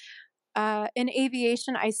 So in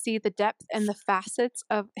aviation, I see the depth and the facets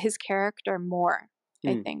of His character more.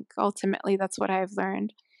 I Mm. think ultimately that's what I've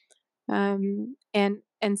learned. And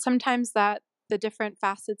sometimes that the different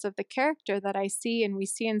facets of the character that I see and we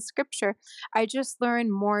see in scripture, I just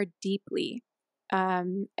learn more deeply,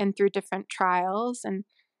 and through different trials. And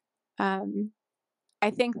um, I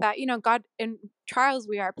think that, God, in trials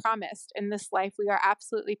we are promised in this life, we are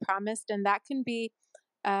absolutely promised, and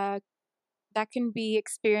uh, that can be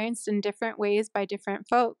experienced in different ways by different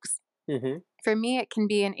folks. Mhm. For me, it can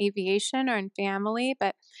be in aviation or in family,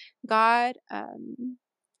 but God,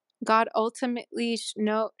 God ultimately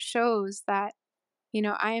shows that,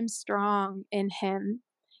 I am strong in Him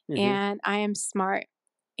Mhm. and I am smart,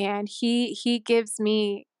 and He gives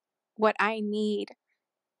me what I need.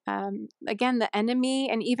 Again, the enemy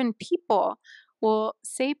and even people will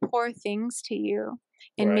say poor things to you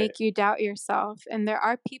and Right. make you doubt yourself, and there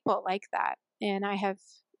are people like that, and I have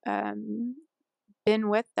um, been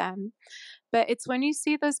with them. But it's when you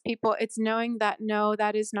see those people, it's knowing that no,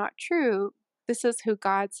 that is not true. This is who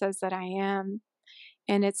God says that I am,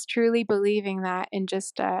 and it's truly believing that, and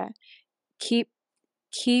just keep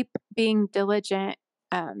keep being diligent,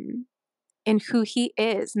 in who He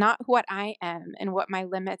is, not what I am and what my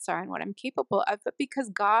limits are and what I'm capable of, but because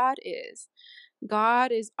God is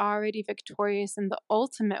already victorious in the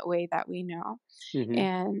ultimate way that we know, Mhm.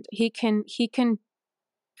 and He can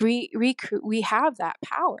recruit. We have that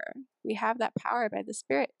power by the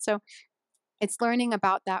Spirit. So it's learning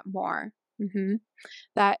about that more.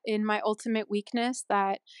 That in my ultimate weakness,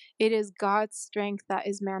 that it is God's strength that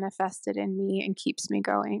is manifested in me and keeps me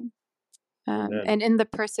going. Amen. And in the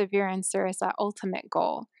perseverance, there is that ultimate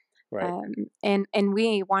goal. Right. Um, and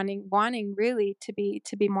we wanting really to be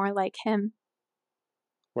more like Him.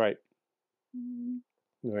 Right. Mm.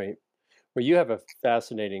 Right. Well, you have a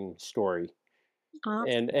fascinating story,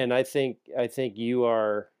 Awesome. and I think you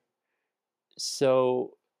are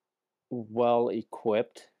so well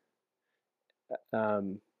equipped,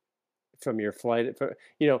 um, from your flight.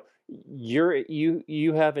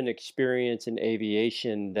 You have an experience in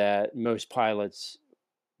aviation that most pilots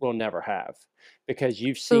will never have because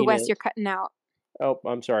you've Ooh, seen Wes, it. you're cutting out. Oh,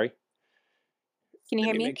 I'm sorry. Can you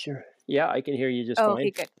Let hear me me? make sure. Yeah, I can hear you just Oh, fine.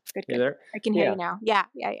 okay, good, good, You good. there? I can hear you Yeah. now. Yeah,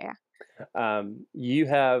 yeah, yeah.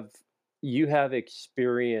 You have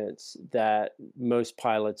experience that most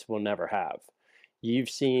pilots will never have. You've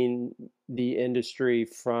seen the industry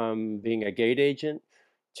from being a gate agent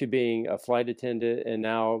to being a flight attendant and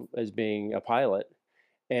now as being a pilot.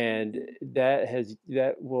 And Mhm.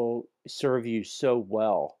 that will serve you so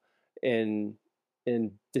well in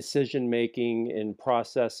decision making and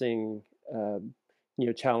processing,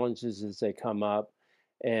 challenges as they come up.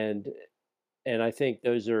 And I think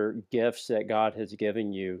those are gifts that God has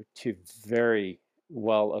given you to very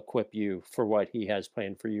well equip you for what He has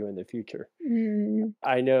planned for you in the future. Mm.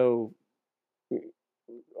 I know,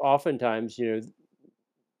 oftentimes,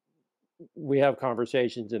 we have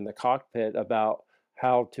conversations in the cockpit about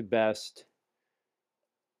how to best,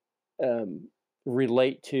 um,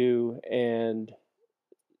 relate to and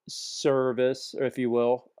service, if you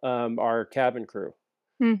will, our cabin crew.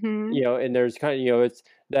 Mhm. And there's kind of, it's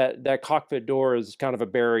that cockpit door is kind of a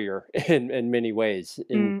barrier in many ways,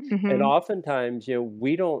 and Mm, mhm. oftentimes,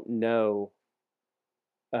 we don't know,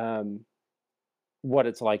 um, what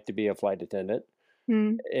it's like to be a flight attendant,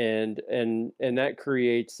 Mm. and that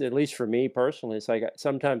creates, at least for me personally, it's like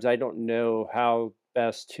sometimes I don't know how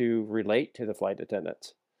best to relate to the flight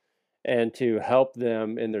attendants and to help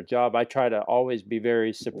them in their job. I try to always be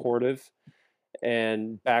very supportive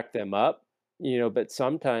and back them up, but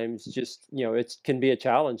sometimes just, it can be a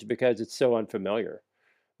challenge because it's so unfamiliar.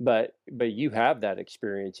 But you have that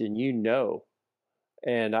experience and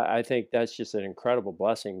and I think that's just an incredible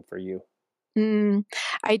blessing for you. Mm.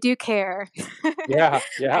 I do care. Yeah,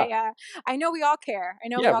 yeah. I, uh, I know we all care. I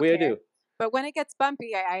know we Yeah, all we care. do. But when it gets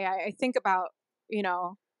bumpy, I think about, you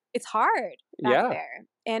know, it's hard back Yeah, there.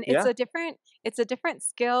 And yeah. it's a different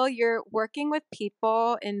skill. You're working with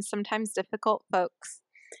people and sometimes difficult folks.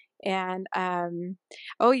 And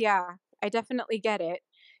oh yeah, I definitely get it.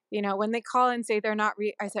 When they call and say they're not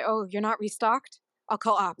I say, "Oh, you're not restocked?" I'll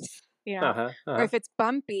call ops, Uh-huh, Or uh-huh. if it's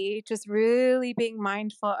bumpy, just really being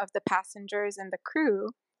mindful of the passengers and the crew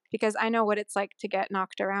because I know what it's like to get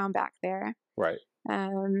knocked around back there. Right.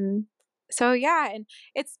 Um so yeah, and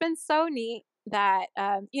it's been so neat that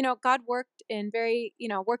God worked in very,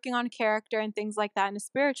 working on character and things like that in a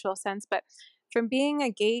spiritual sense, but from being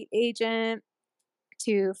a gate agent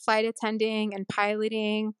to flight attending and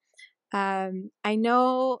piloting. I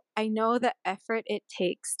know the effort it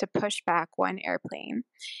takes to push back one airplane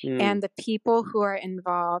Mm, and the people who are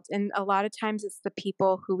involved. And a lot of times it's the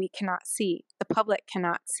people who we cannot see, the public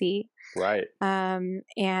cannot see. right.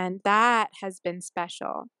 And that has been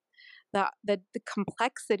special. The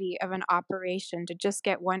complexity of an operation to just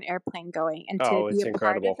get one airplane going and to Oh, be it's a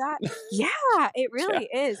part of incredible. that. Yeah, it Yeah. really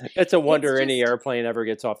is. It's a It's wonder any just airplane ever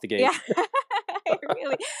gets off the gate. yeah, it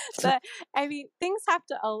really the I mean, things have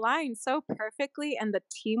to align so perfectly, and the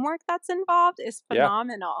teamwork that's involved is Yeah,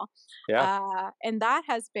 phenomenal, yeah. and that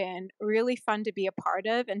has been really fun to be a part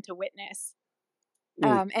of and to witness,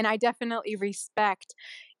 Mm, and I definitely respect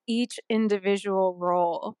each individual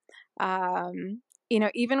role,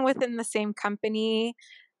 even within the same company,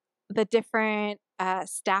 the different,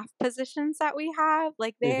 staff positions that we have,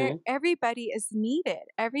 like, mhm. everybody is needed.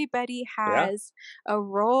 Everybody Yeah, has a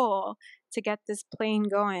role to get this plane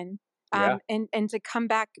going, yeah, and to come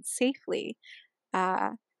back safely.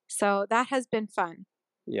 Uh, so that has been fun.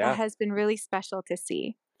 That yeah. has been really special to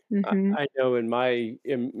see. I Mhm. I know in my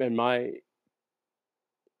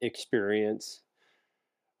experience,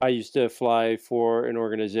 I used to fly for an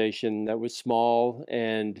organization that was small,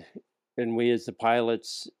 and we as the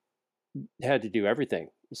pilots had to do everything.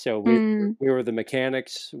 So Mm. we were the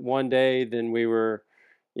mechanics one day, then we were,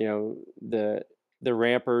 the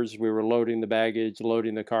rampers. We were loading the baggage,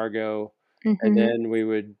 loading the cargo, and Mhm. then we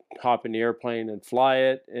would hop in the airplane and fly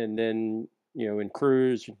it, and then, in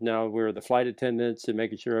cruise. Now we're the flight attendants and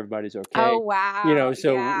making sure everybody's Oh, okay. wow.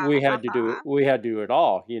 So Yeah. we had to do it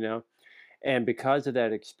all. And because of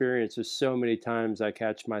that experience, there's so many times I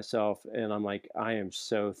catch myself and I'm like, I am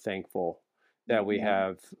so thankful that we Mhm.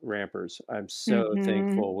 have rampers. I'm so Mhm.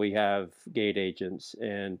 thankful we have gate agents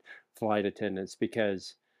and flight attendants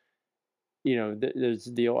because, there's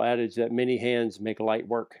the old adage that many hands make light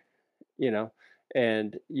work, you know,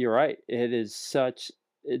 and you're right. It is such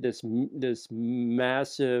this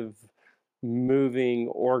massive moving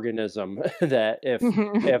organism that if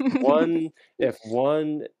one if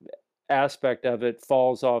one aspect of it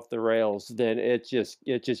falls off the rails, then it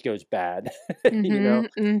just goes bad, you know.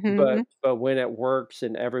 Mhm. But Mhm. when it works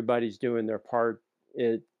and everybody's doing their part,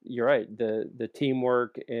 you're right. The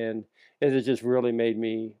teamwork, and it has just really made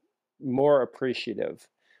me more appreciative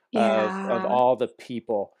of Yeah. all the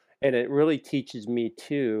people, and it really teaches me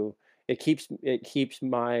too. It keeps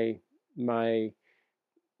my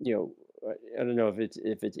I don't know if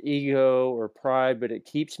it's ego or pride, but it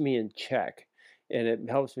keeps me in check. and it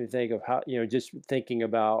helps me think of how, just thinking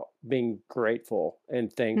about being grateful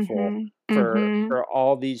and thankful Mhm. for Mhm.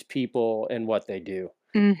 all these people and what they do.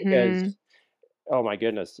 Because, Mhm. oh my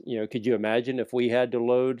goodness, could you imagine if we had to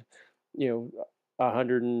load, a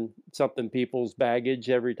hundred and something people's baggage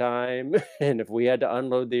every time, and if we had to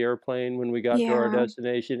unload the airplane when we got to our Yeah.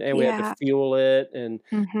 destination, and we had to Yeah. fuel it and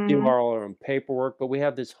do Mhm. our own paperwork, but we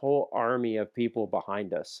have this whole army of people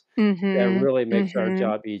behind us that Mhm. really makes our Mhm.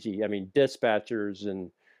 job easy. I mean, dispatchers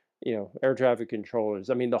and air traffic controllers.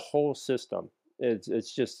 I mean, the whole system.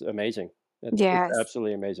 It's just amazing. It's Yes.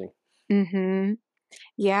 absolutely amazing. Mhm.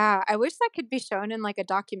 Yeah, I wish that could be shown in, like, a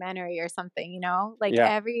documentary or something, like,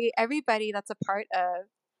 Yeah, everybody that's a part of,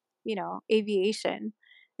 aviation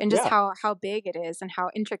and just yeah. how big it is and how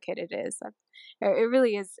intricate it is. It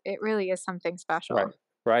really is something Right, special.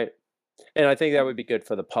 right. And I think that would be good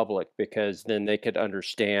for the public because then they could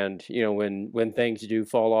understand, when things do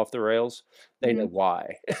fall off the rails, they know Mhm.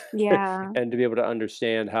 why. Yeah. And to be able to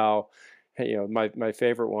understand how, hey, my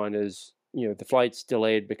favorite one is, the flight's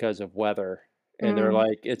delayed because of weather. And they're Mm.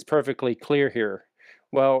 like, it's perfectly clear here.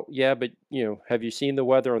 Well, yeah, but have you seen the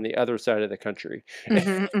weather on the other side of the country?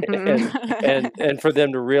 Mhm, mhm. and and for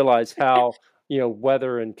them to realize how,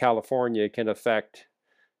 weather in California can affect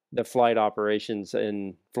the flight operations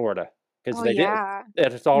in Florida, because Oh, they did, yeah.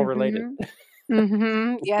 and it's all related. Mhm.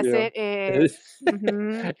 Mhm. Yes, Yeah. it is.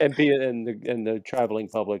 Mhm. And the traveling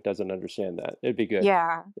public doesn't understand that. It'd be good.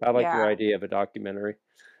 Yeah, I like your yeah. idea of a documentary.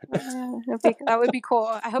 That would be cool.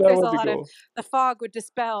 I hope That there's a would be lot of cool. the fog would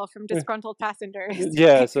dispel from Eh, disgruntled passengers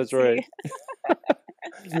so they yes, could that's right. see.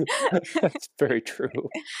 That's very true.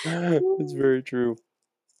 It's very true.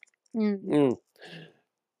 Mm. Mm.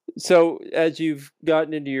 So, as you've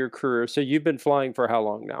gotten into your career, so you've been flying for how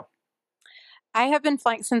long now? I have been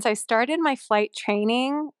flying since I started my flight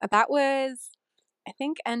training. That was, I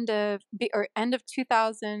think, end of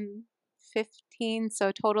 2015, so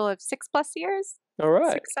a total of 6 plus years,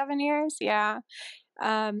 Alright. 6, 7 years, yeah.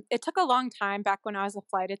 It took a long time back when I was a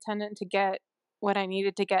flight attendant to get what I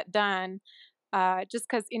needed to get done, just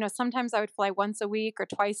because sometimes I would fly once a week or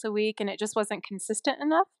twice a week, and it just wasn't consistent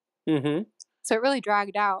enough, Mhm. so it really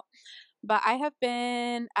dragged out. But I have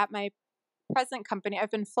been at my present company,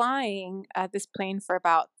 I've been flying, this plane for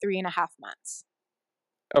about 3.5 months.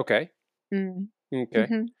 Okay. Mm. Okay.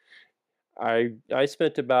 Mhm. I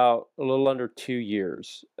spent about a little under 2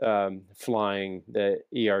 years, flying the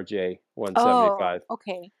ERJ Oh, 175.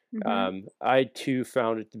 okay. Mhm. I too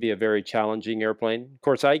found it to be a very challenging airplane. Of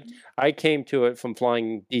course, I came to it from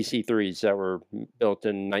flying DC-3s that were built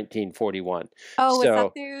in 1941. Oh, was that So,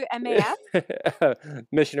 through MAF?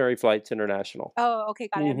 Missionary Flights International. Oh, okay,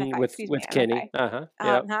 got it, Mhm, MFI, excuse me, with Kenny. MFI. Uh-huh,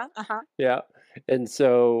 yep, Uh-huh, uh-huh. yeah, and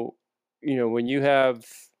so, when you have,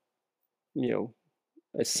 you know,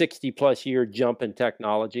 a 60 plus year jump in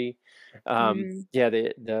technology. Mm. Yeah,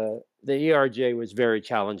 the ERJ was very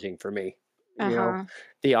challenging for me. You know, Uh-huh.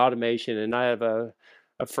 the automation, and I have a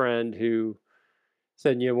friend who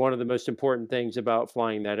said, one of the most important things about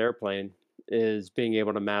flying that airplane is being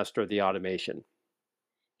able to master the automation.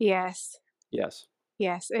 Yes. Yes,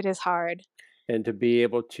 Yes, it is hard. and to be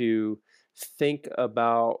able to think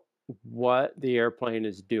about what the airplane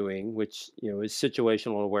is doing, which is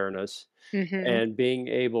situational awareness, Mhm. and being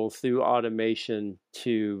able through automation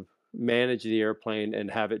to manage the airplane and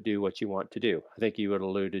have it do what you want to do. I think you had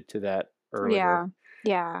alluded to that earlier. Yeah.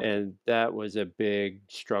 Yeah. And that was a big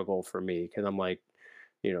struggle for me because I'm like,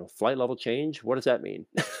 flight level change, what does that mean?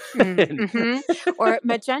 Mm, And mhm. Or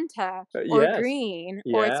magenta or yes. green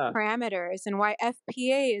or its Yeah. parameters and why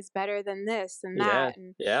FPA is better than this and Yeah. that,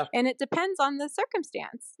 Yeah. and it depends on the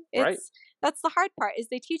circumstance. Right. That's the hard part is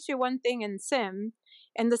they teach you one thing in sim,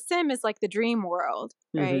 and the sim is like the dream world,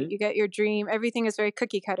 right? Mm-hmm. You get your dream, everything is very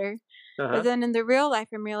cookie cutter. But Uh-huh. then in the real life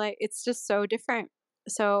in real life, it's just so different.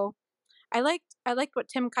 So I liked what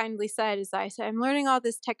Tim kindly said is I said, I'm learning all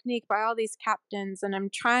this technique by all these captains and I'm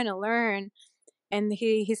trying to learn. And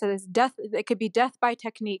he said it's death, it could be death by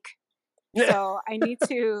technique. So I need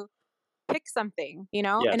to pick something, and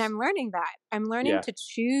Yes. I'm learning that. I'm learning Yeah. to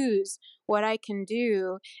choose what I can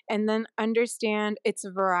do and then understand its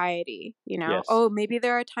variety, Yes. Oh, maybe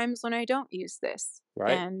there are times when I don't use this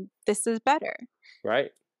Right. and this is better.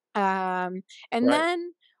 Right. Um, and Right.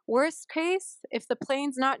 then worst case, if the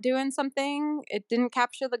plane's not doing something, it didn't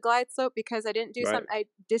capture the glide slope because I didn't do Right. something. I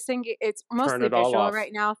disengage. It's Turn mostly it all visual off.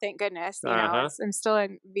 right now, thank goodness. Uh-huh. I'm still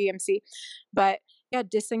in VMC, but yeah,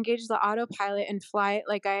 disengage the autopilot and fly it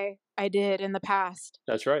like I did in the past,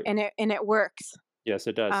 That's right. and it works. Yes,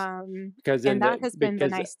 it does. Um, Because and then that has been the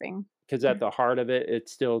because nice thing. at Mm. the heart of it,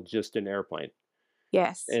 it's still just an airplane.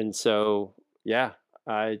 Yes. And so, yeah,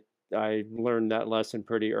 I I learned that lesson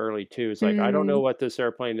pretty early too. It's like I don't know Mm, what this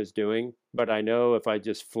airplane is doing, but I know if I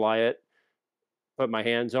just fly it, put my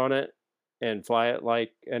hands on it, and fly it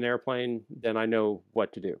like an airplane, then I know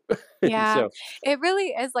what to do. yeah, So it really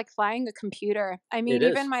is like flying a computer. I it mean,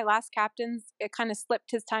 even is. my last captain's, it kinda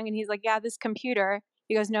slipped his tongue and he's like, "Yeah, this computer."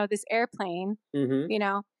 He goes, "No, this airplane," Mm-hmm. you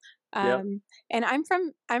know? Yep. And I'm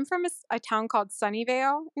from a town called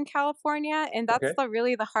Sunnyvale in California, and that's Okay.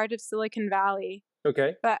 really the heart of Silicon Valley.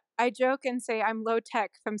 Okay. But I joke and say I'm low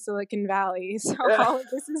tech from Silicon Valley, so all of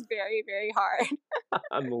this is very, very hard.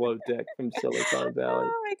 I'm low tech from Silicon Valley.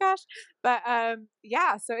 Oh my gosh. But,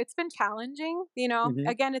 yeah, so it's been challenging, Hmm.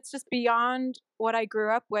 again, it's just beyond what I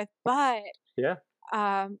grew up with, but, Yeah.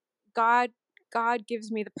 um, God God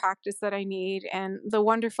gives me the practice that I need and the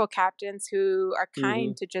wonderful captains who are Hmm.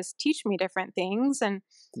 kind to just teach me different things and,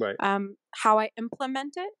 Right. how I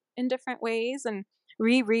implement it in different ways and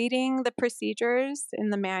rereading the procedures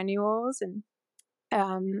in the manuals and,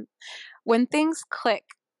 um, when things click,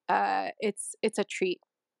 it's a treat.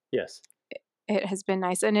 Yes, It has been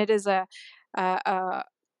nice, and it is a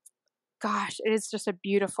gosh, it is just a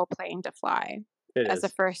beautiful plane to fly it as a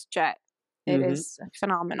is. first jet. It Hmm. is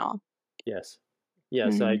phenomenal. Yes.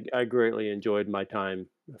 Yes, Mhm, I greatly enjoyed my time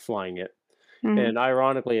flying it. mhm. And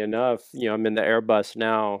ironically enough, I'm in the Airbus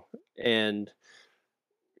now, and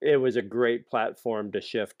it was a great platform to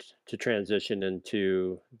shift to transition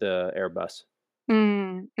into the Airbus.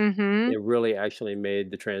 Mhm. It really actually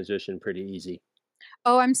made the transition pretty easy.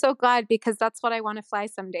 Oh, I'm so glad because that's what I wanna fly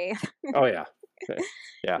someday. Oh yeah. Okay.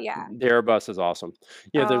 Yeah, Yeah. the Airbus is awesome.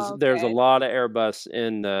 There's Oh, there's a good. lot of Airbus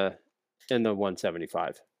in the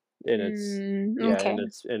 175 in its yeah, Okay.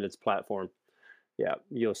 in its platform. Yeah,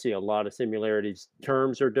 you'll see a lot of similarities.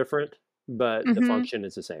 Terms are different, but the Mhm. function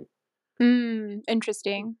is the same.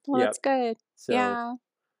 Interesting. Well, that's Yep. good. So Yeah.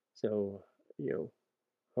 so you know,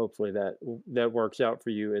 hopefully that works out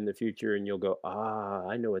for you in the future, and you'll go, ah,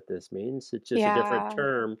 I know what this means. It's just a different Yeah.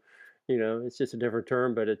 term. It's just a different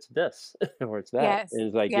term, but it's this or it's that. Yes. And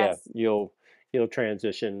it's like, yeah, Yes. you'll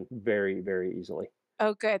transition very, very easily.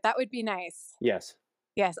 Oh, good. That would be nice. Yes.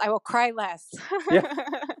 Yes, I will cry less. Yeah.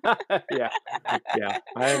 Yeah. Yeah.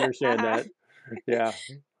 I understand Uh, that. Yeah.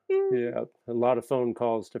 Yeah, a lot of phone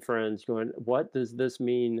calls to friends going, "What does this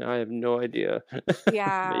mean? I have no idea." But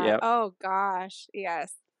yeah. yeah, Oh gosh,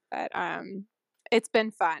 yes. But, it's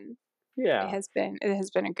been fun. yeah, It has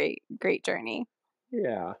been a great journey.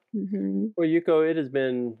 yeah. Mhm. Well, Yuko, it has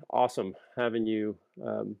been awesome having you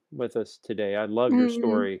with us today. I love your Mm,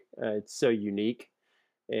 story. It's so unique,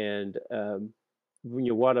 and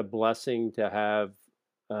what a blessing to have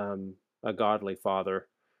a godly father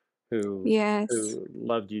who yes. who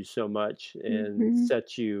loved you so much and Mhm.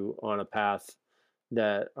 set you on a path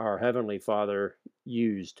that our heavenly Father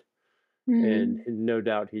used. And Mm, no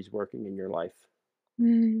doubt he's working in your life.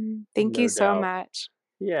 Thank you No so doubt. much.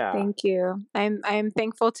 Yeah. Thank you. I am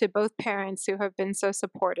thankful to both parents who have been so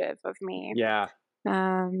supportive of me. Yeah.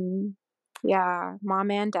 Um, yeah,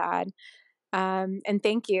 mom and dad. And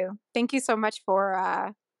thank you. Thank you so much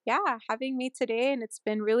for, yeah, having me today, and it's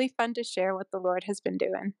been really fun to share what the Lord has been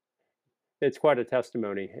doing. It's quite a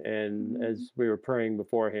testimony. And Mm, as we were praying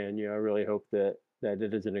beforehand, I really hope that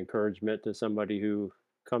it is an encouragement to somebody who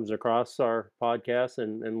comes across our podcast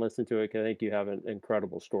and listen to it. 'Cause I think you have an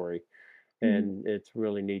incredible story. mm. And it's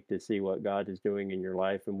really neat to see what God is doing in your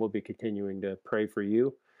life. And we'll be continuing to pray for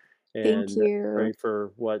you Thank and you. pray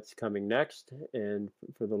for what's coming next, and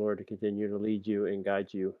for the Lord to continue to lead you and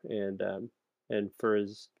guide you, and for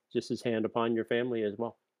his hand upon your family as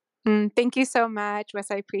well. Thank you so much,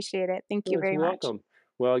 Wes. I appreciate it. Thank you Well, very you're much. welcome.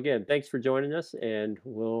 Well, again, thanks for joining us, and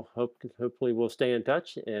hopefully we'll stay in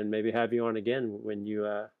touch and maybe have you on again when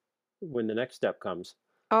the next step comes.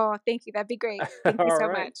 Oh, thank you. That'd be great. Thank you All so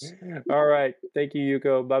right. much. All right. Thank you,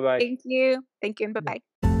 Yuko. Bye bye. Thank you. Thank you, and bye-bye.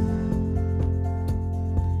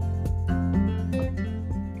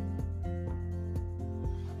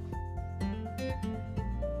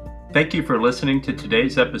 Thank you for listening to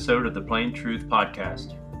today's episode of the Plain Truth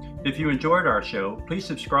Podcast. If you enjoyed our show, please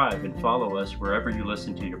subscribe and follow us wherever you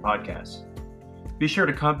listen to your podcasts. Be sure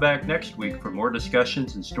to come back next week for more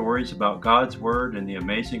discussions and stories about God's Word and the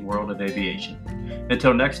amazing world of aviation.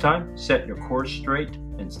 Until next time, set your course straight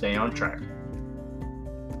and stay on track.